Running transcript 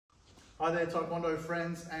Hi there Taekwondo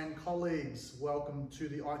friends and colleagues. Welcome to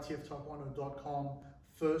the ITF Taekwon-Do.1st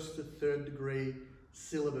first to third degree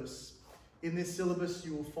syllabus. In this syllabus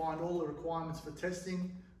you will find all the requirements for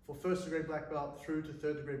testing for first degree black belt through to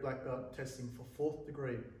third degree black belt testing for fourth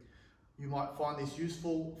degree. You might find this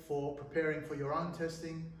useful for preparing for your own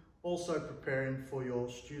testing, also preparing for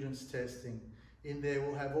your students' testing. In there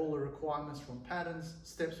we'll have all the requirements from patterns,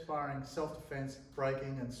 step sparring, self-defense,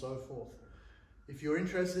 breaking and so forth. If you're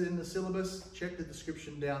interested in the syllabus, check the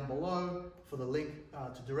description down below for the link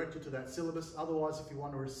to direct you to that syllabus. Otherwise, if you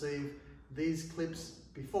want to receive these clips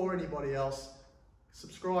before anybody else,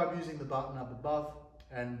 subscribe using the button up above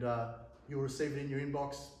and you'll receive it in your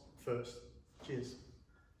inbox first. Cheers.